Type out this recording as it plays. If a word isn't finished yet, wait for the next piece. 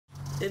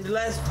In the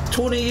last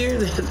 20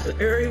 years,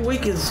 every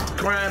week is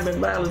crime and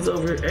violence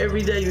over here.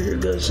 Every day you hear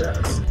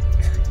gunshots.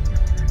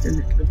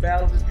 And the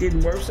violence is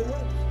getting worse and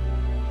worse.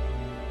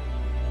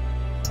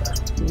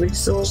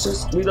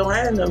 Resources, we don't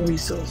have no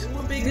resources. It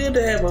would be good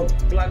to have a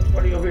block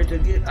party over here to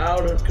get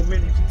all the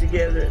community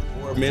together.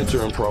 Or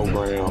mentoring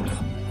programs.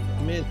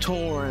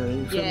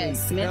 Mentoring.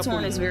 Yes,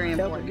 mentoring is very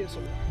important.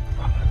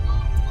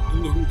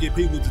 You can get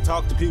people to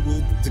talk to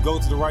people to go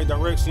to the right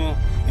direction,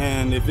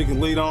 and if it can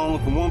lead on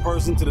from one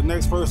person to the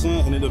next person,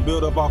 and it'll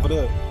build up off of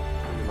that.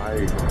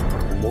 Like,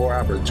 more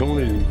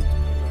opportunity.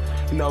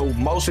 You know,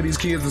 most of these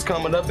kids that's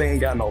coming up, they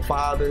ain't got no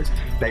fathers.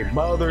 They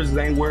mothers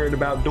ain't worried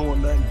about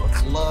doing nothing but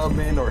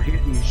clubbing or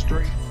hitting the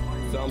streets.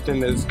 Something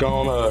that's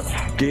gonna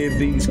give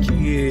these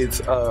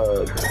kids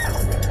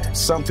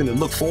something to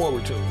look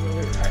forward to.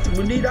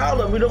 We need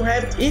all of it. We don't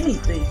have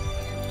anything.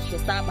 To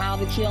stop all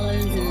the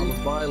killings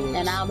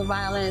and all the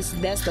violence,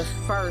 that's the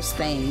first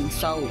thing.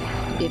 So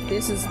if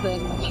this is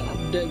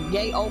the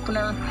gate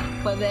opener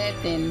for that,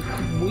 then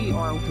we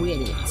are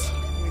with it.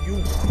 When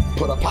you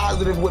put a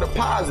positive with a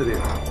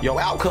positive,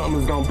 your outcome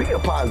is gonna be a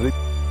positive.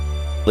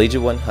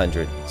 Legion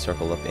 100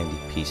 Circle Up Indy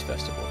Peace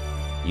Festival.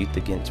 Youth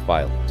Against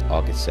Violence,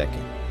 August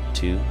 2nd,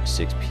 2 to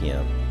 6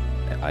 p.m.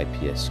 at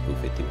IPS School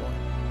 51.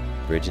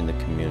 Bridging the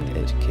community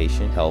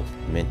education, health,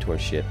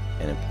 mentorship,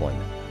 and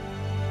employment.